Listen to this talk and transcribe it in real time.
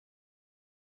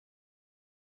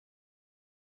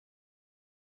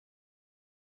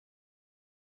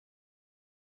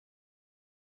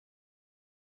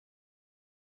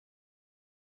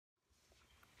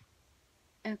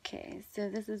Okay, so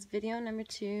this is video number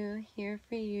 2 here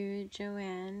for you,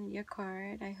 Joanne, your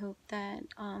card. I hope that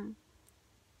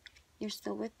you're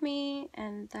still with me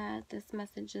and that this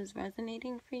message is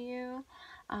resonating for you.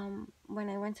 When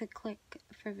I went to click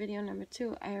for video number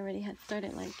 2, I already had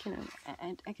started, like, you know,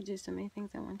 I could do so many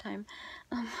things at one time.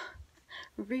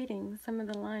 Reading some of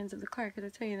the lines of the card, because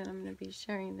I tell you that I'm going to be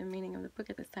sharing the meaning of the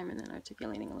book at this time and then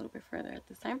articulating a little bit further at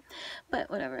this time. But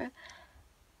whatever.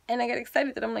 And I get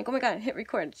excited that I'm like, oh my god, hit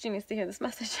record. She needs to hear this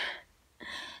message.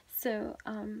 So,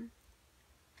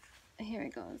 here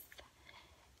it goes.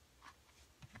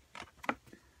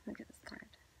 Look at this card.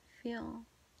 Feel.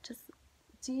 Just,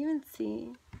 do you even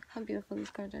see how beautiful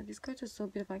these cards are? These cards are so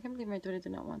beautiful. I can't believe my daughter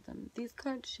did not want them. These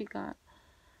cards she got,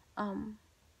 I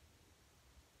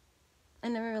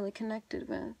never really connected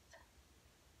with.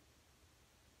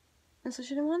 And so she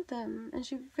didn't want them. And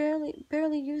she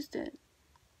barely used it.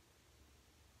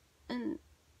 And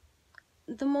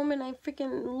the moment I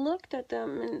freaking looked at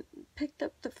them and picked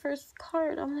up the first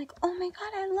card, I'm like, oh my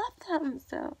god, I love them.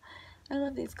 So, I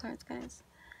love these cards, guys.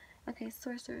 Okay,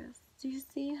 Sorceress. Do you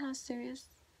see how serious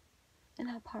and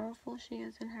how powerful she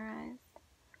is in her eyes?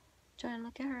 Joanne,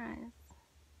 look at her eyes.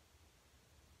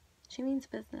 She means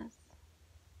business.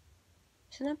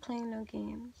 She's not playing no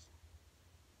games.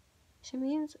 She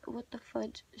means what the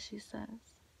fudge she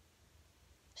says.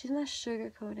 She's not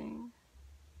sugarcoating.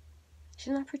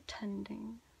 She's not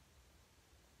pretending.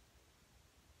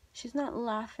 She's not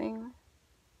laughing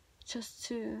just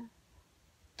to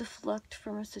deflect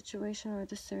from a situation or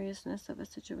the seriousness of a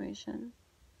situation.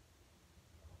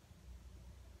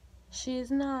 She is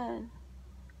not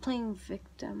playing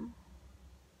victim.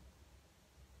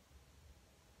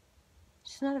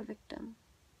 She's not a victim,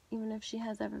 even if she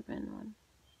has ever been one.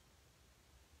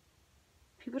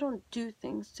 People don't do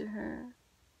things to her.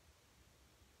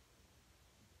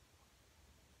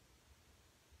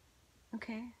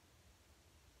 Okay?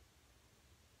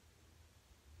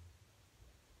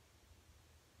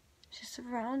 She's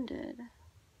surrounded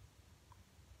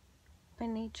by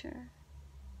nature,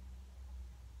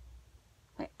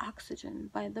 by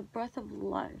oxygen, by the breath of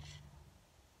life.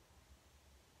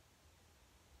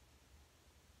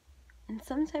 And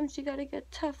sometimes you gotta get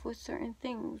tough with certain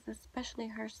things, especially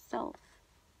herself.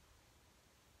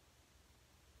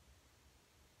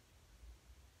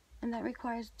 And that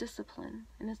requires discipline.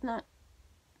 And it's not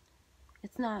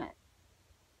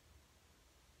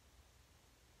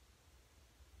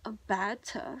a bad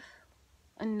tough,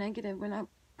 a negative. We're not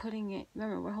putting it,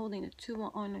 remember, we're holding it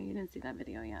to, oh no, you didn't see that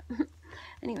video yet.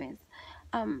 Anyways,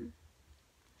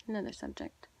 another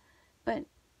subject. But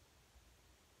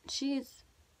she's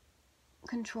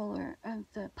controller of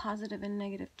the positive and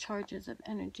negative charges of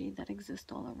energy that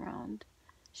exist all around.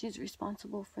 She's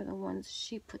responsible for the ones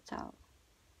she puts out.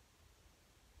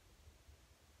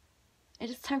 It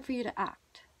is time for you to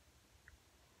act.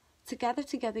 To gather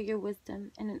together your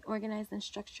wisdom in an organized and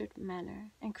structured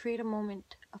manner and create a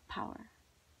moment of power.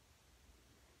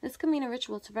 This could mean a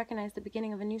ritual to recognize the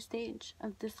beginning of a new stage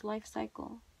of this life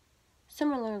cycle.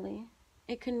 Similarly,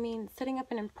 it could mean setting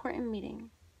up an important meeting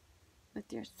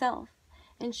with yourself,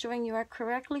 ensuring you are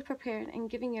correctly prepared and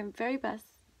giving your very best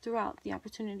throughout the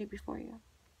opportunity before you.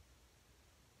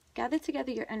 Gather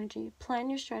together your energy, plan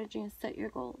your strategy, and set your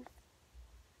goals.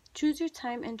 Choose your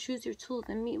time and choose your tools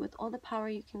and meet with all the power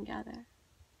you can gather.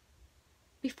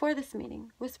 Before this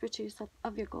meeting, whisper to yourself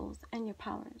of your goals and your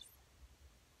powers.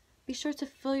 Be sure to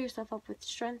fill yourself up with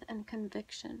strength and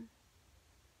conviction.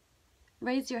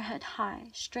 Raise your head high,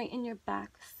 straighten your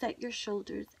back, set your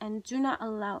shoulders, and do not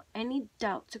allow any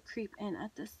doubt to creep in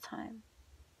at this time.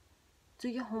 Do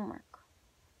your homework.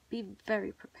 Be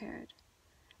very prepared.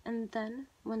 And then,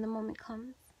 when the moment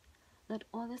comes, let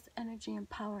all this energy and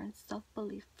power and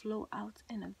self-belief flow out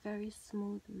in a very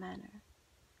smooth manner.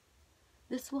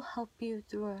 This will help you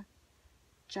through a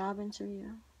job interview.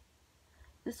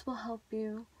 This will help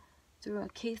you through a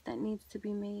case that needs to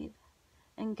be made,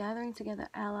 and gathering together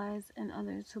allies and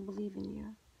others who believe in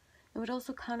you. It would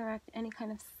also counteract any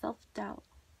kind of self-doubt,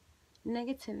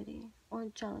 negativity, or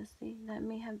jealousy that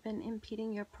may have been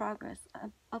impeding your progress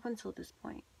up until this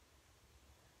point.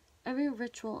 Every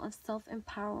ritual of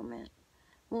self-empowerment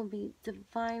will be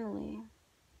divinely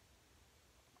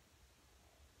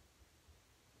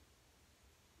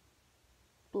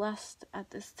blessed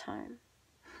at this time.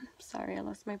 Sorry, I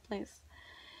lost my place.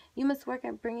 You must work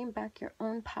at bringing back your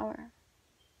own power,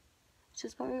 which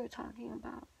is what we were talking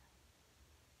about.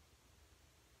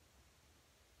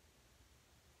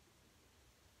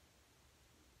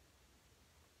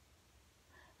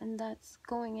 And that's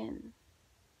going in.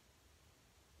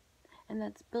 And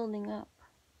that's building up.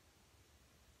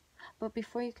 But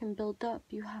before you can build up,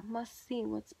 you must see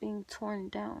what's being torn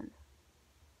down.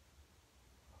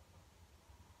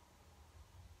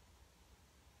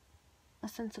 A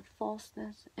sense of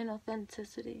falseness,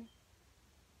 inauthenticity,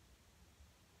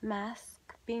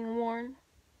 mask being worn,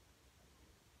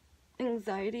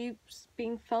 anxiety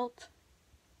being felt.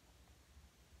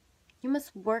 You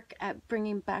must work at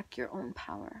bringing back your own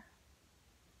power.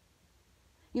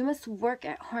 You must work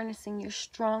at harnessing your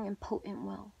strong and potent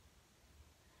will.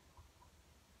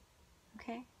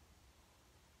 Okay?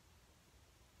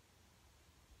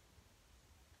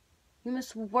 You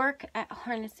must work at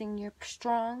harnessing your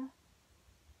strong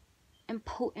and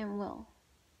potent will,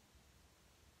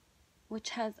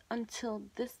 which has until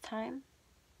this time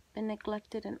been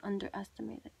neglected and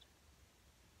underestimated.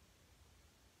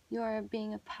 You are a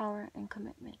being of power and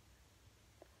commitment.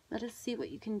 Let us see what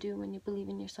you can do when you believe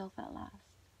in yourself at last.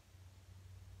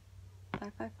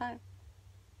 555. I'm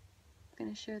going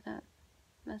to share that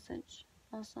message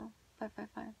also.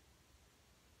 555.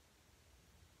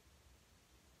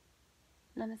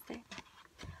 Namaste.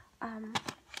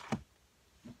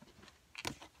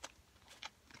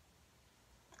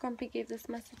 Grumpy gave this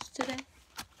message today,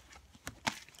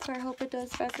 so I hope it does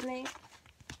resonate.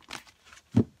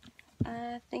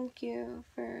 Thank you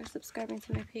for subscribing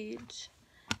to my page.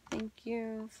 Thank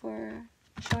you for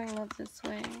showing love this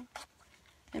way.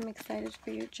 I'm excited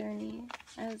for your journey,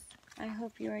 as I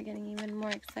hope you are getting even more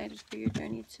excited for your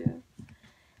journey too.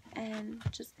 And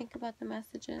just think about the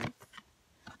messages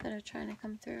that are trying to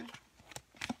come through.